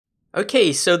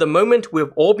Okay, so the moment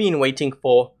we've all been waiting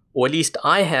for, or at least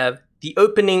I have, the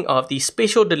opening of the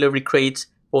special delivery crates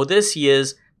for this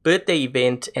year's birthday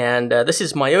event. And this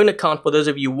is my own account for those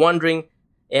of you wondering.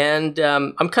 And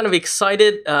I'm kind of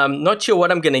excited. Not sure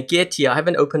what I'm going to get here. I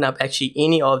haven't opened up actually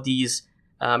any of these,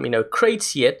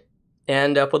 crates yet.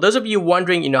 And for those of you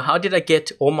wondering, how did I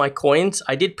get all my coins?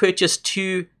 I did purchase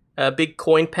two big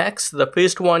coin packs. The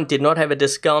first one did not have a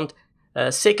discount.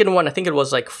 Second one, I think it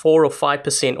was like 4 or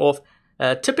 5% off.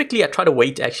 Typically, I try to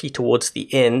wait actually towards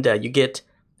the end. You get,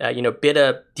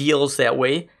 better deals that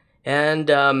way.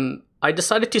 And I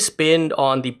decided to spend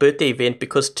on the birthday event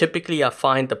because typically I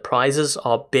find the prizes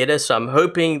are better. So I'm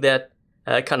hoping that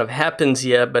kind of happens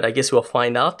here, but I guess we'll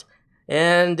find out.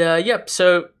 And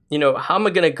so, how am I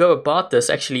going to go about this?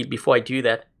 Actually, before I do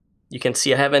that, you can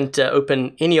see I haven't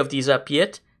opened any of these up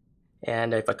yet.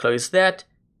 And if I close that.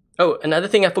 Oh, another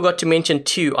thing I forgot to mention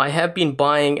too, I have been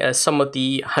buying some of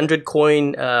the 100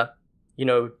 coin,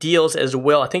 deals as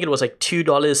well. I think it was like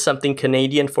 $2 something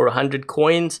Canadian for 100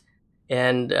 coins.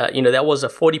 And, that was a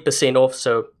 40% off.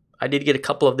 So I did get a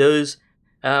couple of those.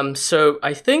 So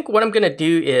I think what I'm going to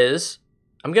do is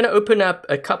I'm going to open up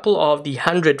a couple of the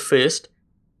 100 first.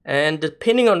 And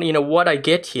depending on, what I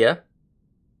get here,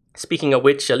 speaking of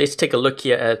which, let's take a look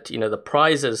here at, the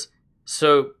prizes.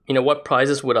 So, what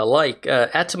prizes would I like?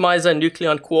 Atomizer,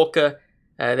 Nucleon Quarker,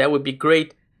 that would be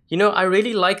great. I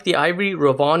really like the Ivory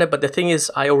Ravana, but the thing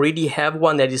is, I already have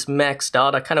one that is maxed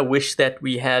out. I kind of wish that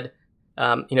we had,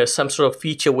 some sort of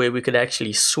feature where we could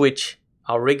actually switch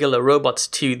our regular robots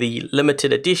to the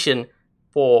limited edition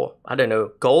for, I don't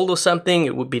know, gold or something.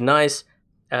 It would be nice.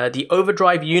 The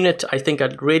Overdrive unit, I think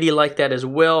I'd really like that as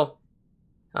well.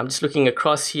 I'm just looking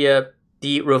across here.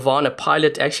 The Ravana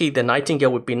Pilot, actually the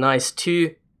Nightingale would be nice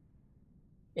too.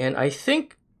 And I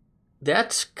think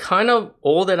that's kind of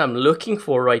all that I'm looking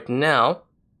for right now.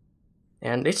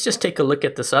 And let's just take a look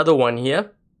at this other one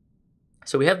here.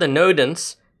 So we have the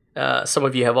Nodens. Some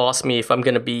of you have asked me if I'm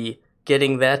going to be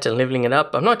getting that and leveling it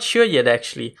up. I'm not sure yet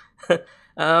actually.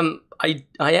 I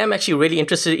am actually really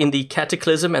interested in the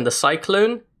Cataclysm and the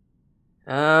Cyclone.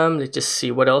 Let's just see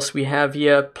what else we have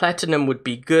here. Platinum would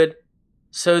be good.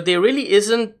 So there really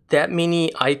isn't that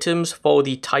many items for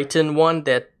the Titan one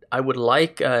that I would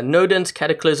like. Nodens,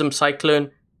 Cataclysm,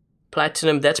 Cyclone,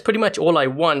 Platinum, that's pretty much all I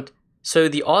want. So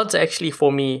the odds actually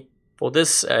for me for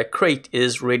this crate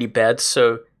is really bad.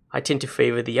 So I tend to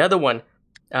favor the other one.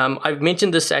 I've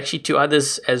mentioned this actually to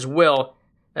others as well.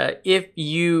 If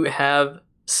you have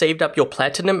saved up your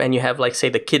Platinum and you have like say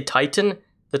the Kid Titan,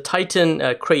 the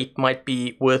Titan crate might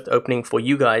be worth opening for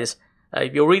you guys.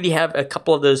 If you already have a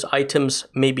couple of those items,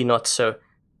 maybe not so.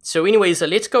 So anyways,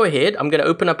 let's go ahead. I'm going to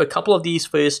open up a couple of these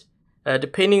first.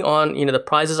 Depending on, the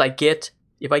prizes I get.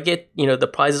 If I get, the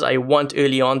prizes I want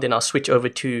early on, then I'll switch over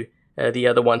to the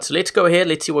other one. So let's go ahead.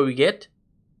 Let's see what we get.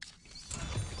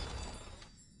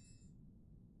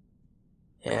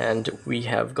 And we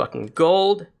have gotten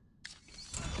gold.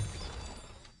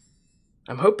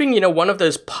 I'm hoping, one of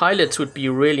those pilots would be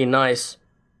really nice.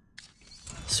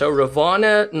 So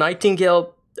Ravana,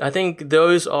 Nightingale, I think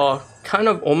those are kind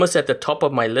of almost at the top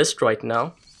of my list right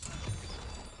now.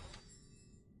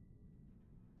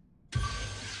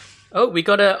 Oh, we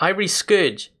got an Ivory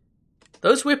Scourge.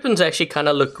 Those weapons actually kind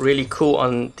of look really cool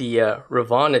on the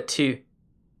Ravana too.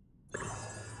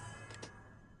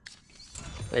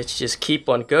 Let's just keep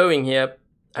on going here.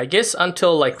 I guess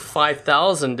until like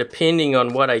 5,000 depending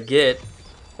on what I get.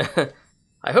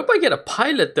 I hope I get a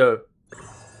pilot though.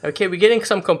 Okay, we're getting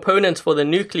some components for the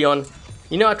Nucleon.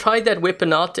 I tried that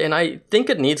weapon out and I think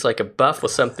it needs like a buff or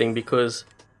something because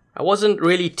I wasn't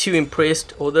really too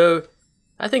impressed. Although,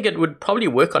 I think it would probably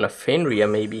work on a Fenrir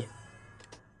maybe.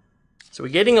 So we're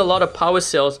getting a lot of power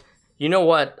cells. You know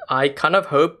what? I kind of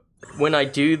hope when I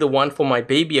do the one for my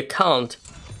baby account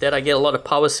that I get a lot of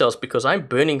power cells because I'm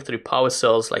burning through power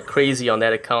cells like crazy on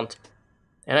that account.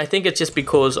 And I think it's just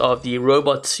because of the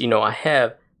robots, I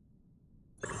have.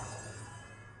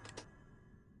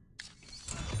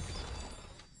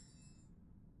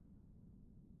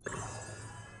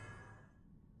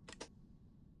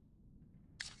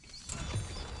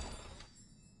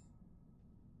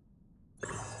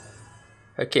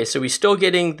 Okay, so we're still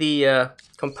getting the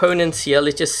components here.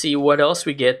 Let's just see what else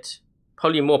we get.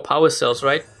 Probably more power cells,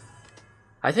 right?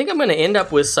 I think I'm going to end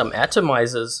up with some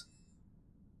atomizers.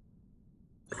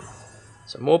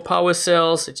 So more power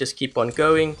cells. Let's just keep on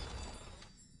going.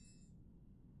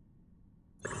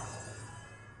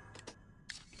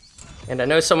 And I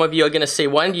know some of you are going to say,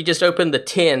 why don't you just open the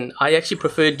 10? I actually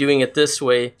prefer doing it this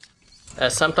way.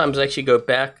 Sometimes I actually go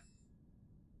back.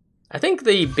 I think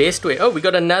the best way... Oh, we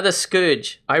got another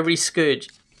Scourge. Ivory Scourge.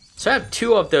 So I have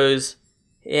 2 of those,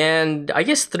 and I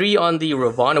guess 3 on the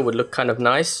Ravana would look kind of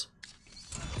nice.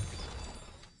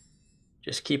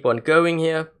 Just keep on going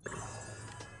here.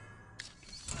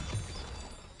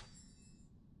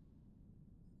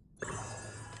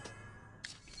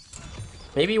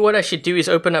 Maybe what I should do is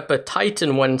open up a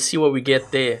Titan one and see what we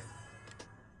get there.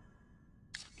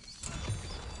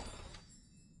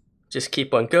 Just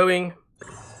keep on going.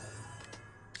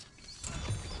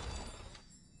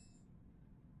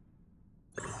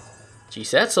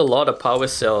 Geez, that's a lot of power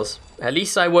cells. At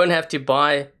least I won't have to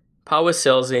buy power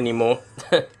cells anymore.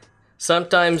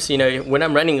 Sometimes, you know, when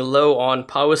I'm running low on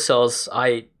power cells,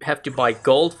 I have to buy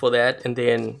gold for that and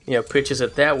then, you know, purchase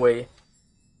it that way.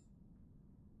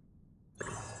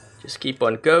 Just keep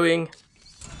on going.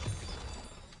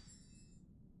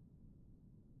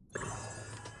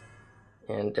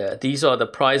 And these are the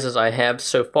prizes I have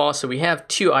so far. So we have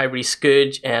 2 Ivory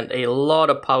Scourge and a lot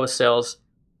of power cells.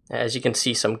 As you can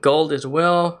see, some gold as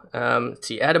well. Let's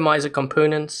see, atomizer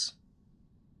components.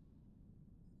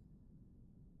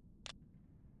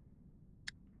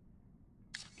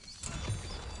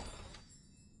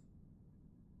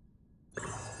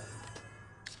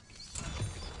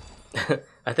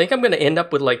 I think I'm going to end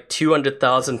up with like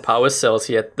 200,000 power cells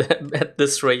here at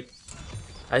this rate.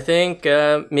 I think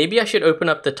maybe I should open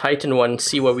up the Titan one and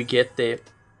see what we get there.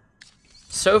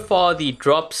 So far, the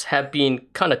drops have been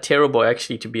kind of terrible,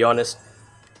 actually, to be honest.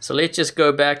 So let's just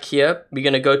go back here. We're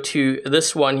going to go to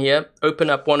this one here. Open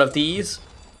up one of these.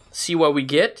 See what we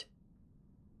get.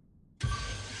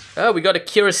 Oh, we got a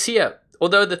Cuirassier.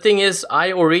 Although the thing is,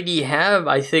 I already have,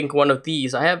 I think, one of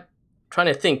these. I have, trying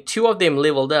to think, 2 of them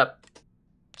leveled up.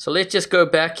 So let's just go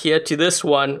back here to this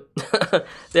one.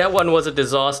 That one was a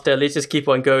disaster. Let's just keep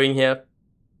on going here.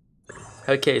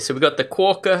 Okay, so we got the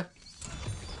Quarker.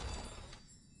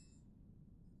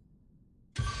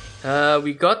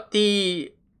 We got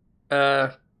the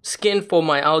skin for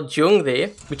my Al Jung there,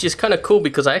 which is kind of cool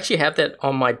because I actually have that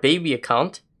on my baby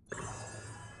account.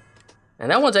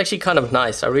 And that one's actually kind of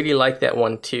nice. I really like that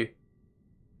one too.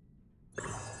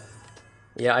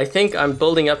 Yeah, I think I'm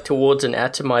building up towards an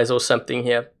atomizer or something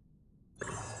here.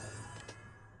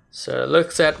 So it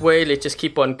looks that way. Let's just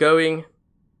keep on going.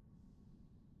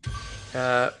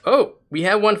 Oh, we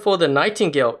have one for the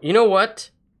Nightingale. You know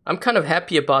what? I'm kind of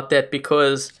happy about that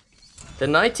because the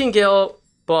Nightingale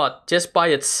bot, just by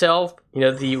itself, you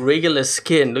know, the regular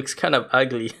skin looks kind of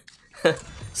ugly.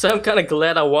 So I'm kind of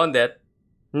glad I won that.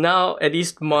 Now, at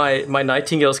least my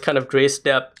Nightingale's kind of dressed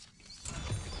up.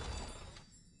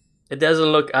 It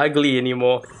doesn't look ugly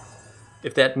anymore,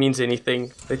 if that means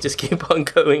anything. Let's just keep on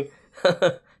going.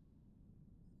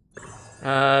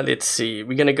 Let's see.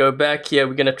 We're going to go back here.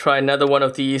 We're going to try another one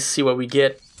of these, see what we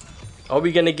get. Are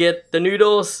we going to get the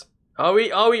noodles? Are we?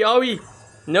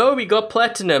 No, we got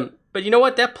platinum. But you know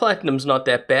what? That platinum's not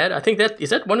that bad. I think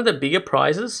is that one of the bigger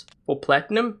prizes for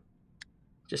platinum?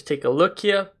 Just take a look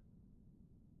here.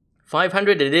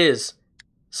 500 it is.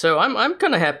 So I'm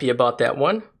kind of happy about that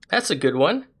one. That's a good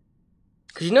one.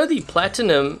 Because you know the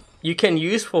platinum you can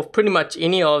use for pretty much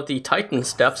any of the Titan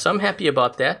stuff. So I'm happy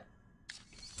about that.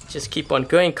 Just keep on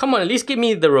going. Come on, at least give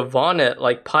me the Ravana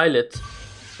like pilot.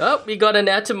 Oh, we got an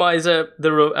atomizer,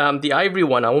 the ivory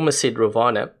one. I almost said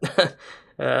Ravana.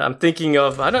 I'm thinking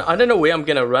of, I don't know where I'm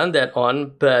gonna run that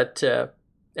on, but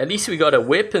at least we got a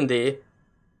weapon there.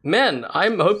 Man,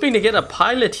 I'm hoping to get a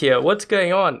pilot here. What's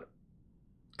going on?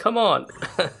 Come on.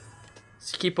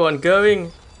 Let's keep on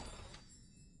going.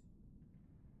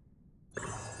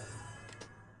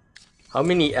 How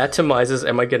many atomizers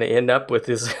am I gonna end up with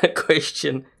is a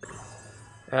question.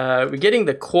 We're getting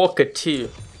the Quarker too.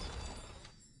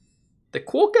 The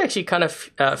Quarker actually kind of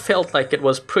felt like it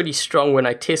was pretty strong when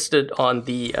I tested on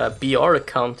the BR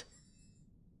account.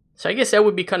 So I guess that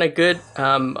would be kind of good.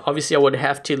 Obviously I would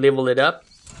have to level it up.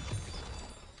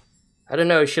 I don't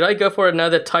know, should I go for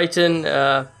another Titan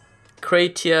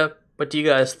crate here? What do you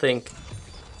guys think?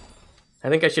 I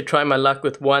think I should try my luck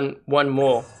with one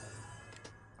more.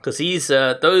 Because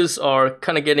those are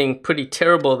kind of getting pretty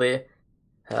terrible there.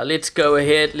 Let's go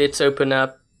ahead, let's open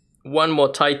up one more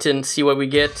Titan, see what we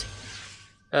get.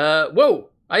 Whoa,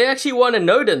 I actually won a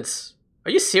Nodens.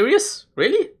 Are you serious?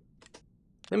 Really?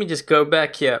 Let me just go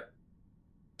back here.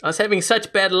 I was having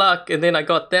such bad luck and then I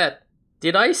got that.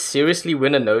 Did I seriously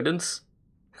win a Nodens?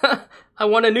 I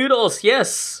won a Noodles,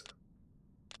 yes!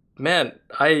 Man,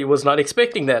 I was not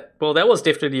expecting that. Well, that was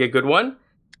definitely a good one.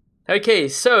 Okay,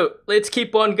 so let's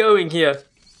keep on going here.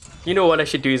 You know what I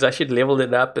should do is I should level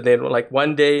it up and then like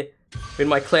one day when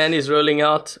my clan is rolling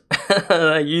out,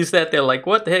 I use that, they're like,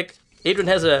 what the heck? Adrian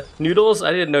has a Noodles?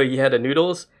 I didn't know he had a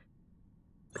Noodles.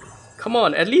 Come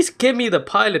on, at least give me the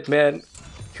pilot, man.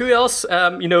 Who else,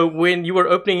 you know, when you were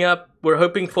opening up, were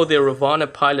hoping for the Ravana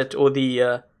pilot or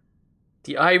the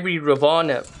Ivory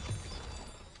Ravana?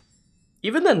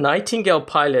 Even the Nightingale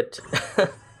pilot.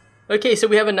 Okay, so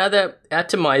we have another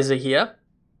atomizer here.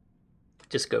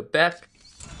 Just go back.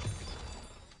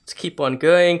 Let's keep on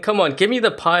going. Come on, give me the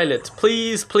pilot.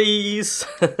 Please, please.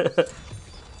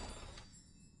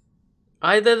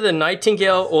 Either the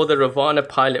Nightingale or the Ravana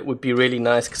pilot would be really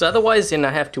nice, because otherwise then I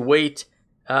have to wait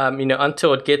you know,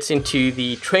 until it gets into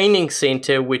the training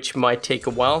center, which might take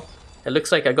a while. It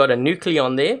looks like I got a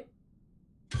Nucleon there.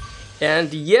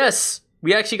 And yes,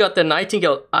 we actually got the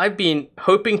Nightingale. I've been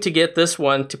hoping to get this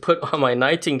one to put on my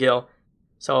Nightingale,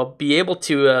 so I'll be able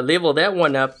to level that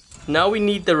one up. Now we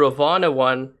need the Ravana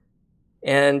one.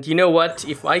 And you know what?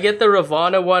 If I get the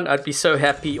Ravana one, I'd be so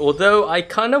happy. Although I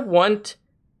kind of want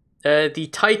the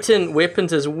Titan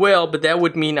weapons as well, but that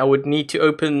would mean I would need to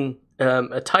open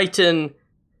a Titan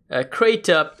crate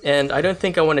up, and I don't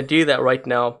think I want to do that right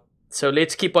now. So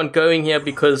let's keep on going here,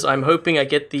 because I'm hoping I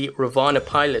get the Ravana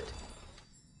pilot.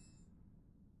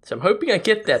 So I'm hoping I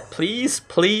get that. Please,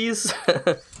 please.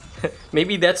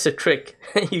 Maybe that's a trick.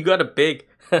 You got a big.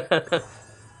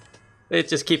 Let's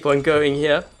just keep on going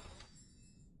here.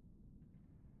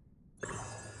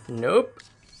 Nope.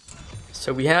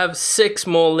 So we have 6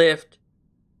 more left,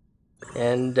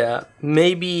 and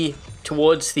maybe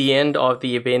towards the end of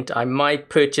the event I might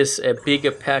purchase a bigger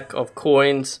pack of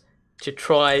coins to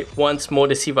try once more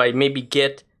to see if I maybe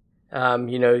get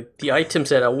you know, the items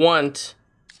that I want.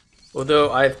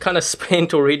 Although I've kind of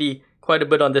spent already quite a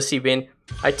bit on this event.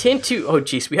 I tend to, oh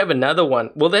geez, we have another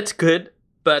one. Well, that's good,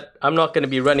 but I'm not going to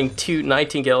be running 2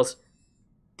 Nightingales.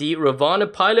 The Ravana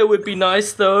pilot would be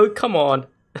nice though, come on.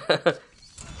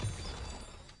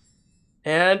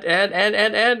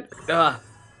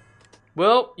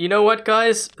 Well, you know what,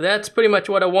 guys? That's pretty much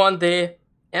what I want there.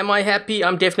 Am I happy?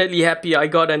 I'm definitely happy. I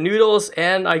got a Noodles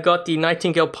and I got the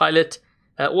Nightingale pilot.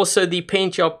 Also the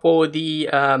paint job for the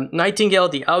Nightingale,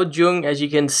 the Aojung, as you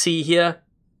can see here.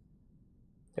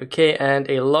 Okay, and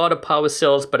a lot of power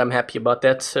cells, but I'm happy about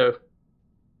that. So,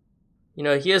 you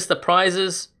know, here's the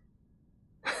prizes.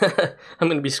 I'm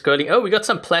going to be scrolling. Oh, we got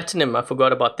some platinum. I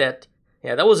forgot about that.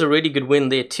 Yeah, that was a really good win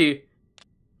there too.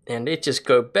 And let's just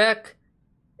go back.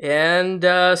 And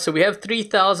so we have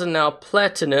 3,000 now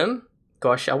platinum.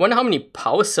 Gosh, I wonder how many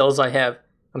power cells I have.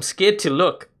 I'm scared to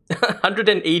look.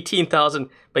 118,000.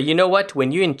 But you know what?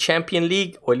 When you're in Champion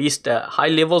League, or at least high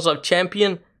levels of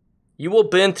Champion, you will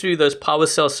burn through those power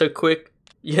cells so quick.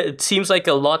 Yeah, it seems like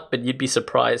a lot, but you'd be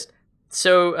surprised.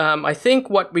 So I think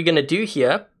what we're going to do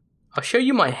here, I'll show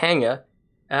you my hangar.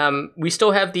 We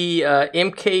still have the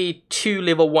MK2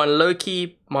 level 1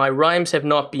 Loki. My rhymes have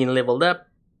not been leveled up.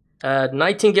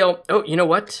 Nightingale. Oh, you know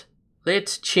what?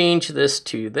 Let's change this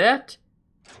to that.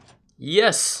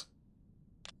 Yes.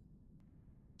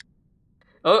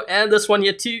 Oh, and this one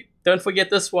here too. Don't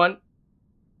forget this one.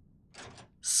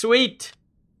 Sweet.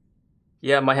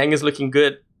 Yeah, my hangar's looking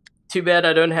good. Too bad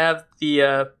I don't have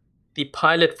the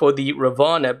pilot for the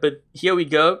Ravana, but here we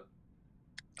go.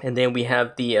 And then we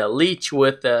have the Leech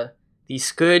with the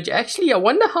Scourge. Actually, I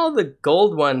wonder how the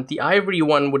gold one, the ivory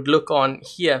one, would look on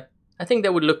here. I think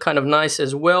that would look kind of nice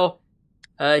as well.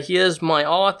 Here's my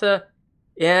Arthur.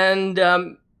 And,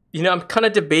 you know, I'm kind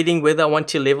of debating whether I want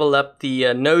to level up the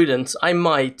Nodens. I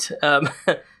might.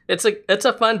 It's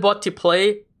a fun bot to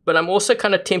play, but I'm also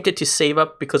kind of tempted to save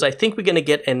up because I think we're going to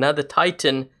get another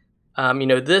Titan, you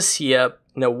know, this year,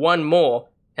 you know, one more.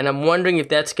 And I'm wondering if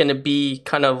that's going to be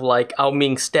kind of like Ao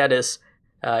Ming status,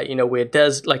 you know, where it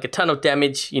does like a ton of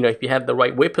damage, you know, if you have the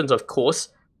right weapons, of course.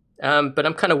 But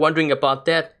I'm kind of wondering about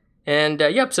that. And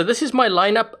yep, so this is my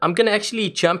lineup. I'm going to actually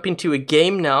jump into a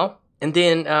game now. And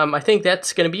then I think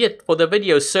that's going to be it for the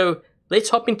video. So let's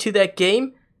hop into that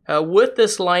game with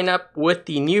this lineup, with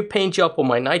the new paint job for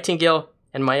my Nightingale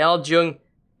and my Aljung.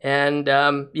 And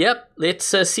yep, let's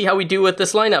see how we do with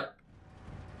this lineup.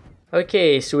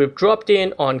 Okay, so we've dropped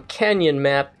in on Canyon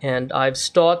map and I've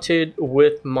started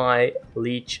with my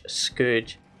Leech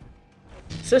Scourge.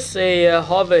 It's just a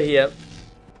hover here.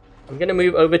 I'm going to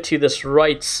move over to this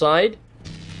right side.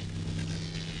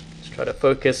 Let's try to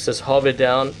focus this hover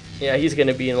down. Yeah, he's going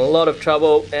to be in a lot of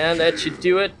trouble and that should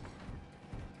do it.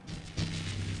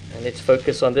 And let's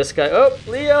focus on this guy. Oh,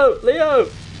 Leo! Leo!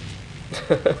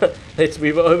 Let's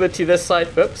move over to this side.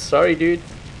 Oops, sorry dude.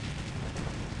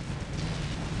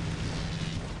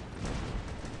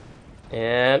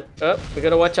 And, oh, we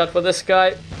gotta watch out for this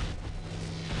guy.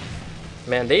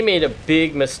 Man, they made a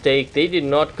big mistake. They did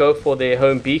not go for their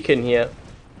home beacon here.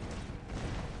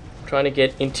 I'm trying to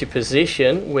get into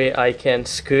position where I can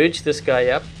scourge this guy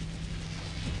up.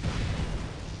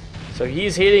 So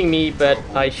he's hitting me, but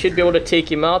I should be able to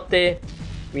take him out there.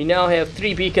 We now have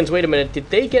 3 beacons. Wait a minute, did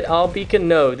they get our beacon?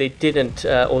 No, they didn't.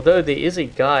 Although there is a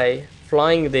guy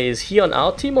flying there. Is he on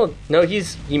our team or no?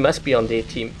 He must be on their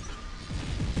team.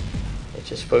 Let's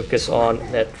just focus on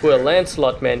that poor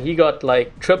Lancelot, man. He got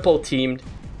like triple teamed.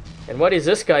 And what is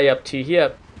this guy up to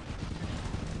here?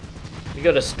 We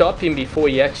gotta stop him before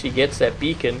he actually gets that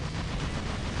beacon.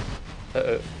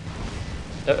 Uh-oh.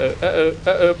 Uh-oh, uh-oh,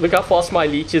 uh-oh. Look how fast my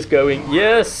leech is going.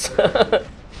 Yes!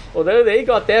 Although they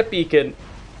got that beacon.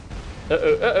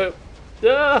 Uh-oh, uh-oh.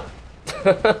 Ah!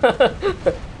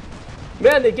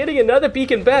 Man, they're getting another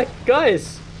beacon back.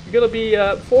 Guys, you're gonna be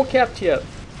 4-capped here.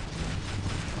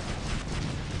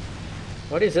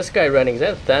 What is this guy running? Is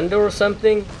that thunder or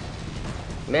something?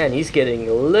 Man, he's getting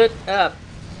lit up.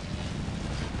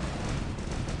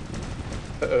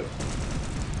 Uh-oh.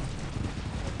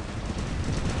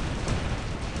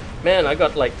 Man, I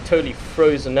got like totally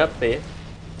frozen up there.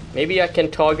 Maybe I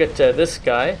can target this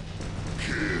guy.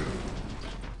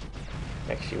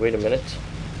 Actually, wait a minute.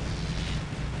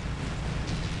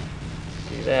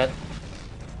 Do that.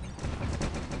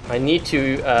 I need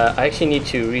to, I actually need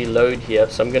to reload here,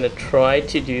 so I'm gonna try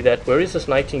to do that. Where is this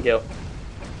Nightingale?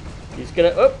 He's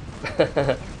gonna, oh!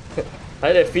 I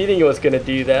had a feeling he was gonna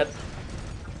do that.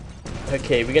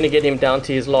 Okay, we're gonna get him down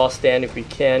to his last stand if we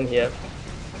can here.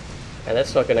 And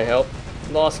that's not gonna help.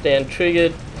 Last stand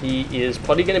triggered. He is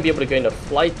probably gonna be able to go into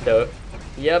flight though.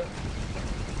 Yep.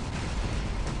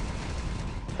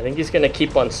 I think he's gonna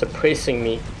keep on suppressing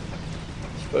me.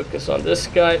 Let's focus on this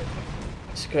guy.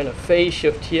 Just gonna phase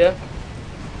shift here.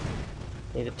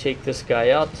 Need to take this guy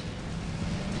out.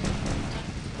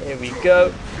 There we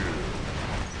go.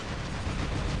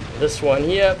 This one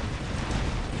here.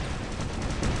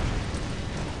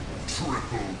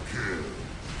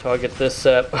 Target this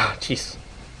oh jeez.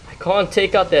 I can't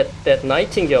take out that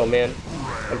Nightingale, man.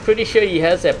 I'm pretty sure he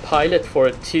has that pilot for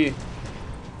it too.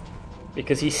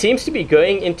 Because he seems to be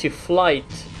going into flight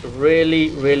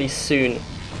really soon.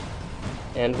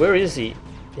 And where is he?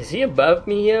 Is he above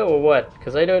me here or what?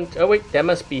 Because I don't... Oh wait, that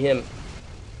must be him.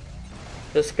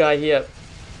 This guy here.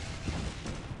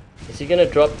 Is he gonna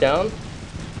drop down?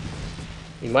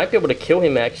 We might be able to kill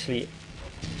him actually.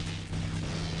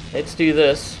 Let's do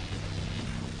this.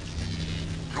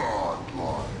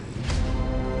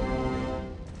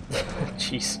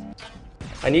 Jeez.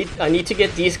 I need to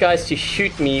get these guys to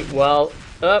shoot me while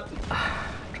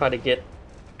try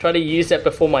to use that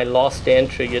before my last stand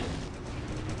triggered.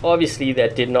 Obviously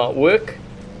that did not work.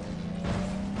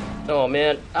 Oh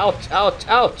man, ouch, ouch,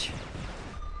 ouch.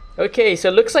 Okay, so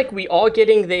it looks like we are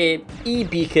getting the E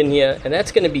beacon here, and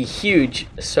that's going to be huge.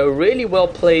 So really well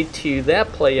played to that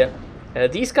player.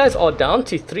 These guys are down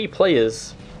to 3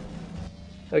 players.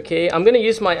 Okay, I'm going to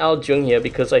use my Al Jung here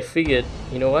because I figured,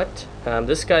 you know what?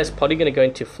 This guy's probably going to go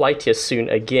into flight here soon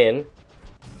again.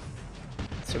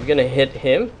 So we're going to hit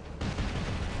him.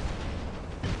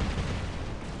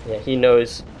 Yeah, he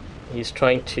knows. He's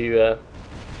trying to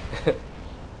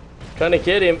trying to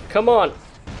get him. Come on.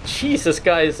 Jeez, this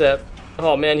guy's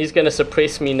oh man, he's going to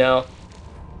suppress me now.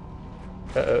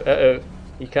 Uh-oh.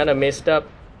 He kind of messed up.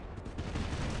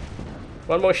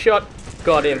 One more shot.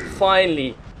 Got him,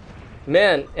 finally.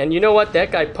 Man, and you know what?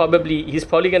 That guy he's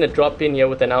probably going to drop in here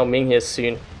with an Ao Ming here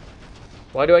soon.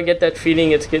 Why do I get that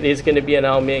feeling it's going to be an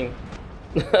Ao Ming?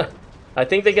 I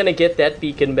think they're going to get that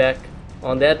beacon back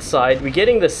on that side. We're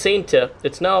getting the center.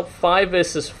 It's now 5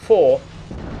 versus 4.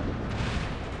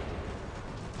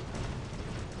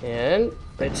 And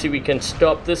let's see if we can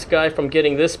stop this guy from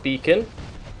getting this beacon.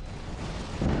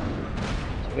 So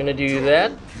I'm going to do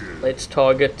that. Let's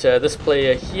target this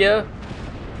player here.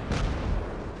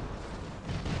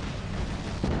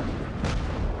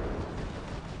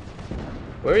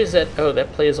 Where is that? Oh,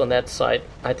 that player's on that side.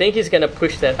 I think he's going to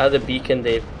push that other beacon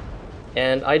there.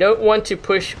 And I don't want to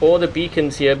push all the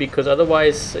beacons here because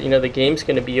otherwise, you know, the game's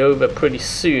going to be over pretty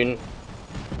soon.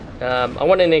 I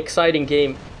want an exciting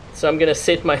game, so I'm going to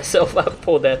set myself up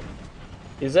for that.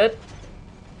 Is that?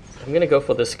 I'm going to go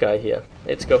for this guy here.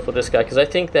 Let's go for this guy because I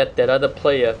think that other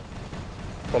player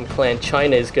from Clan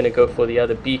China is going to go for the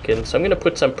other beacon. So I'm going to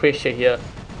put some pressure here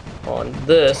on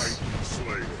this.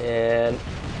 And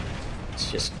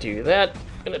let's just do that.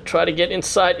 I'm going to try to get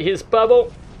inside his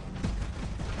bubble.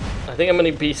 I think I'm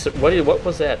going to be... What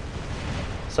was that?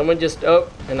 Someone just... Oh,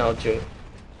 an Ao Jung.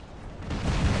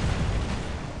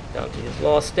 Down to his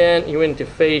last stand. He went into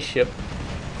phase shift.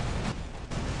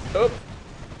 Oh.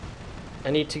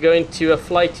 I need to go into a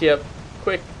flight here.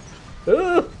 Quick.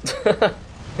 Oh.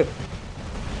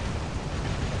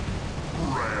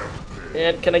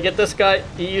 And can I get this guy?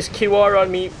 He used QR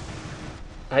on me.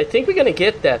 I think we're going to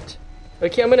get that.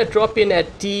 Okay, I'm going to drop in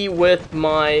at D with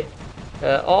my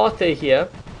Arthur here.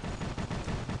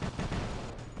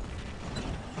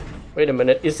 Wait a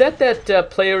minute. Is that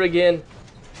player again?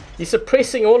 He's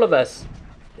suppressing all of us.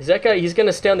 Is that guy? He's going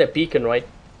to stay on that beacon, right?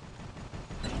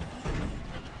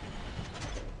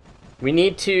 We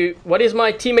need to... What is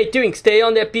my teammate doing? Stay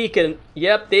on that beacon.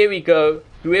 Yep, there we go.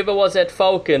 Whoever was that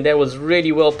Falcon, that was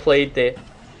really well played there.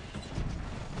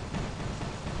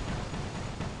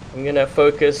 I'm going to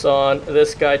focus on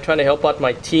this guy, trying to help out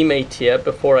my teammate here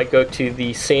before I go to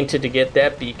the center to get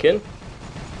that beacon.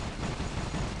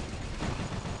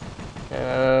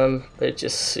 Let's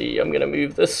just see. I'm going to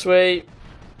move this way.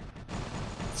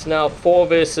 It's now 4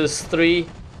 versus 3.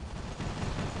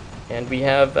 And we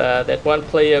have that one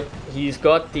player. He's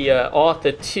got the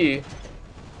Arthur too.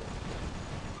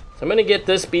 So I'm going to get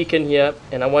this beacon here.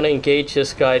 And I want to engage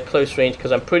this guy at close range,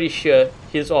 because I'm pretty sure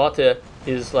his Arthur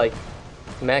is like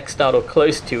maxed out or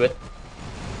close to it.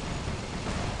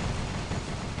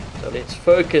 So let's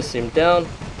focus him down.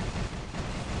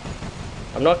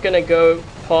 I'm not going to go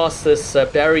past this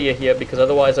barrier here, because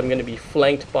otherwise I'm going to be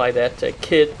flanked by that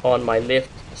kid on my left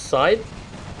side.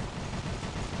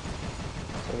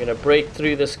 So I'm going to break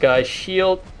through this guy's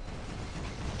shield.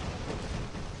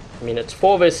 I mean, it's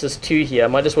 4 versus 2 here. I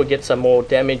might as well get some more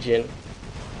damage in.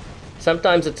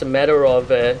 Sometimes it's a matter of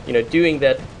doing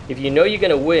that if you know you're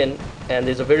going to win, and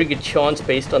there's a very good chance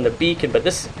based on the beacon, but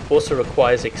this also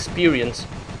requires experience.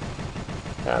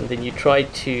 Then you try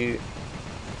to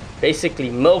basically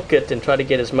milk it and try to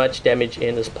get as much damage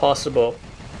in as possible.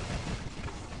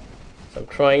 So I'm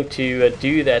trying to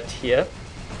do that here.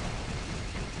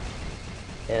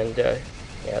 And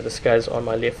yeah, this guy's on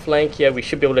my left flank here. We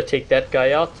should be able to take that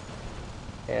guy out.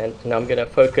 And now I'm going to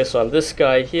focus on this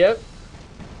guy here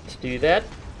to do that.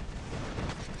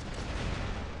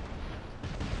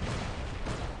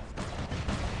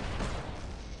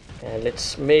 And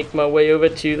let's make my way over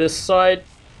to this side.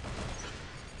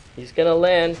 He's going to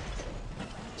land.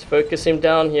 Let's focus him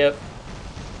down here.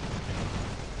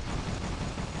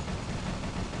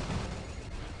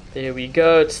 There we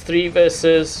go. It's 3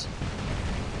 versus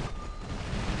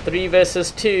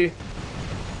 2.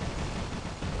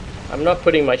 I'm not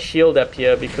putting my shield up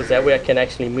here because that way I can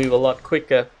actually move a lot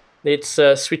quicker. Let's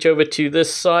switch over to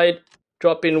this side.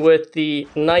 Drop in with the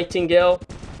Nightingale.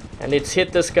 And let's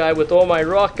hit this guy with all my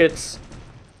rockets.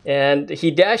 And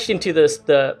he dashed into this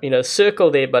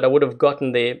circle there, but I would have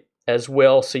gotten there as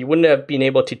well, so you wouldn't have been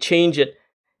able to change it.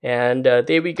 And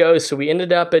there we go. So we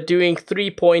ended up doing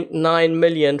 3.9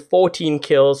 million, 14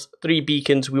 kills, 3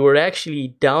 beacons. We were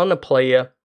actually down a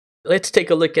player. Let's take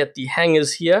a look at the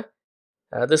hangers here.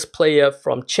 This player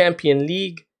from Champion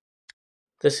League.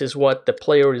 This is what the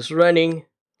player is running.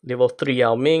 Level 3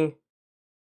 Yao Ming.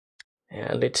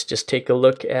 And let's just take a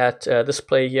look at this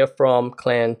player here from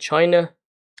Clan China.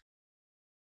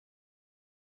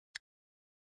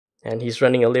 And he's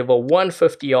running a level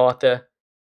 150 Arthur.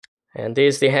 And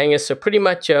there's the hangers. So pretty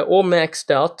much all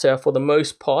maxed out for the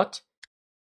most part.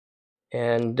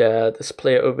 And this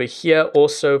player over here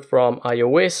also from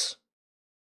iOS.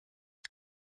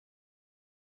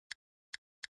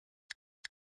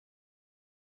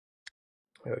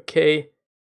 Okay.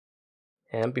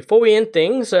 And before we end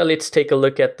things, let's take a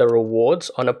look at the rewards,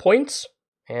 honor points.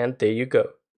 And there you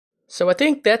go. So I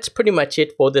think that's pretty much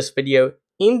it for this video.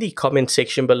 In the comment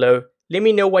section below, let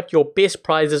me know what your best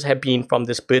prizes have been from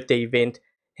this birthday event.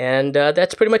 And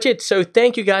that's pretty much it. So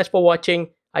thank you guys for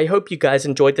watching. I hope you guys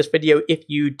enjoyed this video. If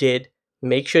you did,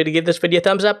 make sure to give this video a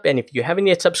thumbs up. And if you haven't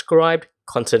yet subscribed,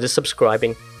 consider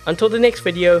subscribing. Until the next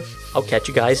video, I'll catch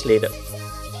you guys later.